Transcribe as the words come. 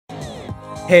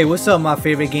Hey, what's up my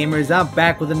favorite gamers? I'm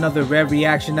back with another Red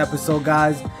Reaction episode,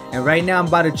 guys. And right now I'm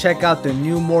about to check out the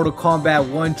new Mortal Kombat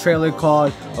 1 trailer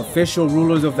called Official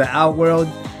Rulers of the Outworld.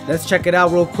 Let's check it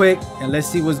out real quick and let's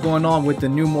see what's going on with the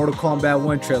new Mortal Kombat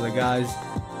 1 trailer, guys.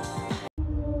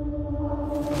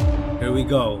 Here we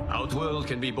go. Outworld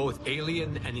can be both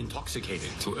alien and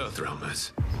intoxicating to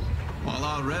Earthrealmers. While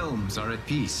our realms are at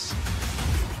peace,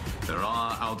 there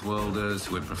are Outworlders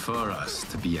who would prefer us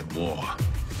to be at war.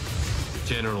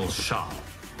 General Shao,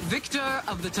 victor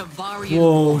of the Tavarian.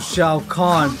 Whoa, Shao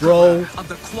Kahn, bro.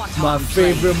 My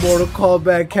favorite Mortal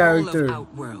Kombat character. All of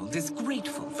Outworld is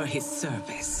grateful for his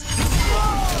service.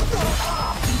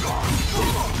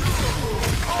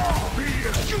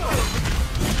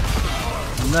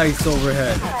 Nice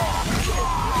overhead.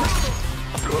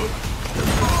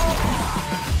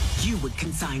 You would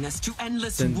consign us to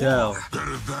endless Sindel. war.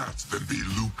 Better that than be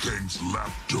Liu Kang's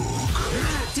lapdog.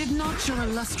 Did not your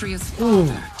illustrious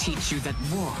father teach you that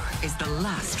war is the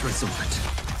last resort?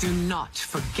 Do not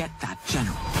forget that,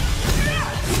 General.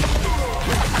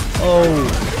 Oh.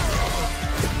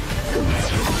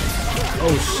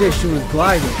 Oh shit, she was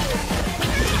gliding.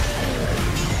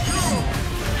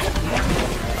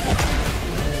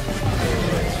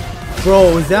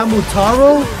 Bro, is that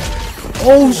Mutaro?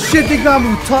 Oh shit, they got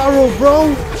Mutaro,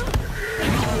 bro.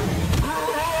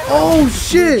 Oh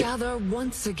shit. We gather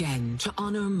once again to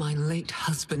honor my late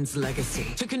husband's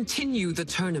legacy, to continue the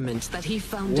tournament that he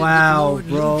founded. Wow, with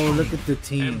Lord bro, Liu Kang. look at the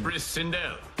team. Empress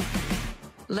Sindel.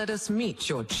 Let us meet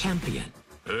your champion.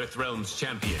 Earthrealm's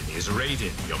champion is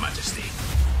Raiden, Your Majesty.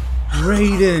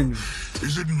 Raiden.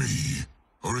 Is it me?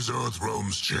 Or is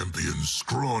Earthrealm's champion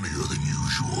scrawnier than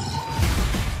usual?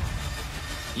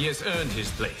 He has earned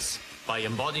his place by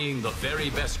embodying the very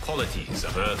best qualities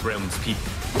of Earthrealm's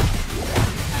people.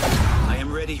 I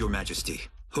am ready, Your Majesty.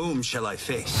 Whom shall I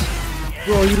face?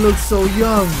 Bro, you look so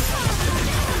young.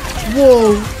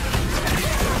 Whoa.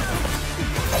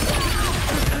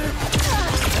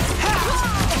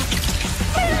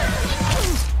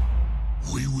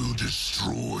 We will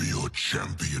destroy your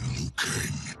champion, Liu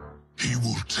Kang. He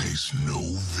will taste no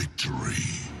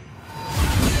victory.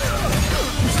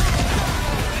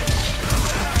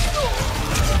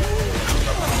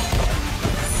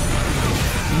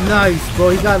 Nice, bro.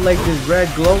 He got like this red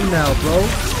glow now, bro.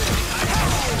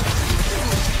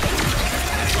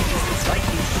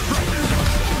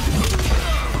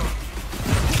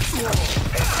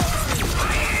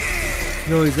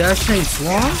 Yo, is that Shang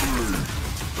Tsung?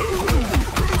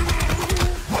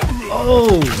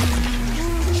 Oh!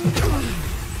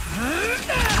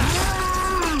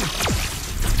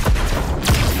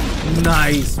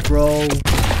 Nice, bro.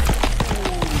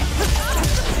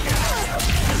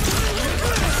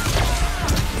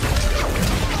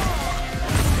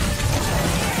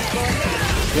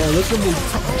 Yeah, look at me.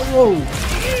 Oh!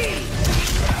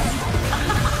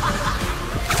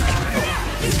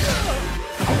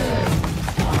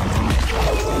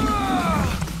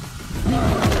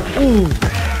 Ooh!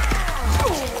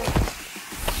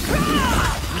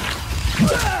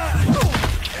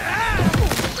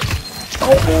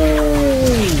 Oh!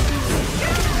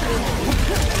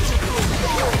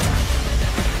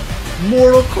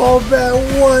 Mortal Kombat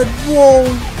 1,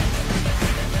 whoa!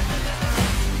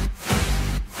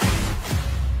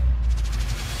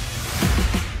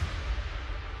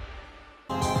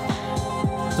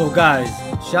 So guys,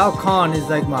 Shao Kahn is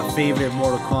like my favorite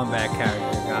Mortal Kombat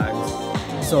character,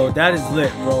 guys. So that is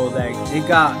lit, bro. Like, they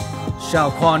got Shao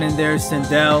Kahn in there,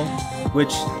 Sindel,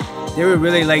 which they were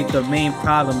really like the main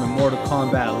problem in Mortal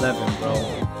Kombat 11, bro.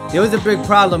 There was a big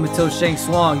problem until Shang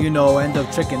Tsung, you know, ended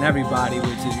up tricking everybody,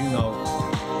 which is, you know,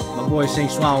 my boy Shang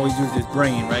Tsung always used his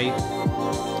brain, right?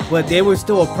 But they were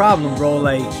still a problem, bro.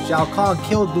 Like, Shao Kahn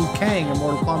killed Liu Kang in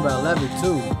Mortal Kombat 11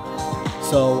 too.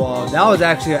 So that was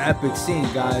actually an epic scene,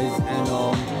 guys, and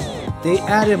they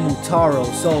added Mutaro.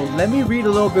 So let me read a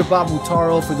little bit about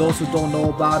Mutaro for those who don't know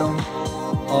about him.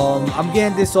 I'm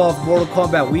getting this off Mortal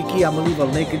Kombat Wiki. I'm gonna leave a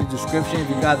link in the description if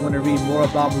you guys want to read more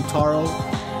about Mutaro.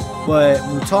 But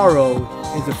Mutaro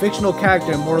is a fictional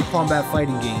character in Mortal Kombat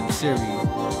fighting game series.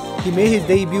 He made his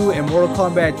debut in Mortal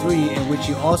Kombat 3, in which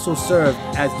he also served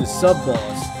as the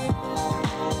sub-boss.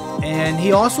 And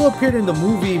he also appeared in the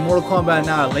movie Mortal Kombat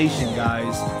Annihilation,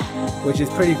 guys, which is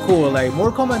pretty cool. Like,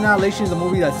 Mortal Kombat Annihilation is a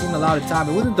movie that I've seen a lot of time.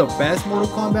 It wasn't the best Mortal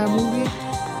Kombat movie,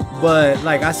 but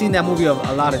like, I've seen that movie a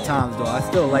lot of times though. I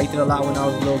still liked it a lot when I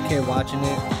was a little kid watching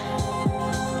it.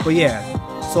 But yeah,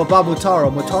 so about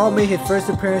Mutaro. Mutaro made his first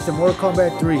appearance in Mortal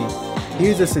Kombat 3. He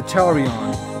is a Centaurion,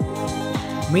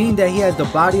 meaning that he has the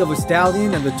body of a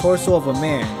stallion and the torso of a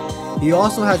man. He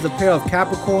also has a pair of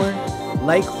Capricorn,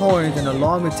 like horns and a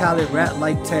long metallic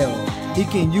rat-like tail. He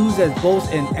can use as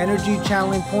both an energy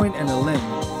channeling point and a limb.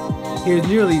 He is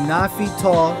nearly 9 feet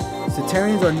tall.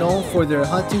 Cetarians are known for their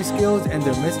hunting skills and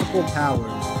their mystical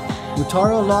powers.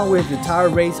 Mutaro, along with his entire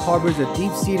race, harbors a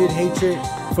deep-seated hatred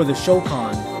for the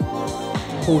Shokan,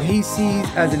 who he sees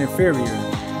as an inferior.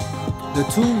 The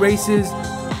two races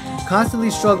constantly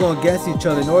struggle against each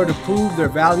other in order to prove their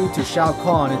value to Shao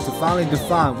Kahn and to finally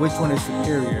define which one is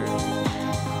superior.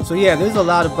 So yeah, there's a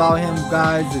lot about him,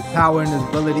 guys, his power and his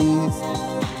abilities.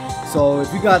 So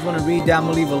if you guys want to read that, I'm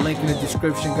going to leave a link in the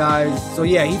description, guys. So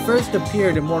yeah, he first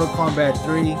appeared in Mortal Kombat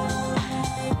 3.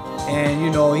 And, you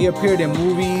know, he appeared in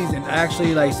movies and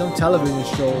actually, like, some television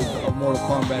shows of Mortal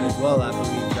Kombat as well, I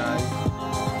believe,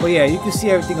 guys. But yeah, you can see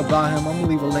everything about him. I'm going to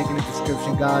leave a link in the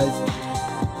description, guys.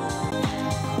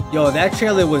 Yo, that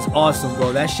trailer was awesome,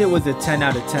 bro. That shit was a 10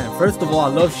 out of 10. First of all, I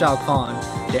love Shao Kahn.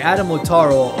 They added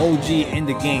Motaro, OG, in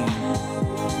the game.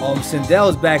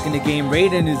 Sindel's back in the game.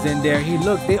 Raiden is in there.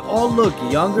 They all look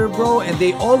younger, bro, and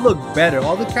they all look better.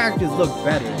 All the characters look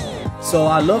better. So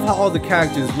I love how all the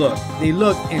characters look. They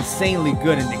look insanely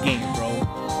good in the game, bro.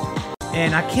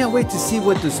 And I can't wait to see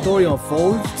what the story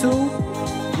unfolds to.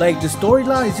 Like, the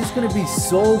storyline is just gonna be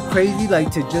so crazy,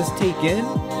 like, to just take in.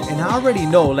 And I already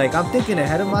know, like, I'm thinking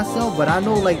ahead of myself, but I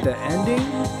know, like, the ending,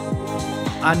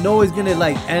 I know it's gonna,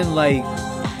 like, end, like,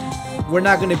 we're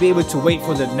not gonna be able to wait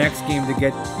for the next game to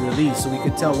get released, so we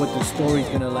can tell what the story's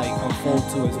gonna, like, unfold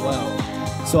to as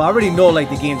well. So I already know, like,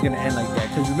 the game's gonna end like that,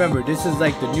 because remember, this is,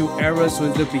 like, the new era, so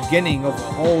it's the beginning of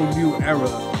a whole new era.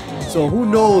 So who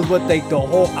knows what, like, the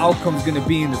whole outcome's gonna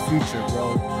be in the future,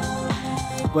 bro.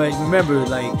 But remember,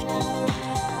 like,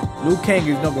 Liu Kang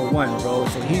is #1, bro,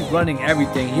 so he's running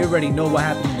everything. He already know what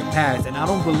happened in the past, and I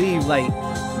don't believe, like,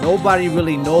 nobody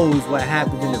really knows what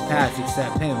happened in the past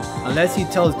except him, unless he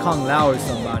tells Kung Lao or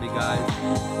somebody, guys.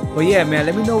 But yeah, man,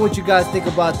 let me know what you guys think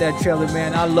about that trailer,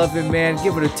 man. I love it, man.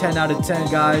 Give it a 10 out of 10,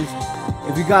 guys.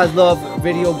 If you guys love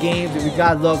video games, if you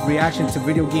guys love reaction to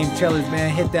video game trailers,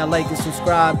 man, hit that like and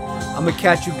subscribe. I'm gonna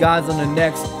catch you guys on the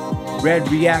next Red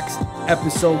Reacts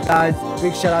episode, guys.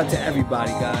 Big shout out to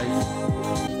everybody, guys.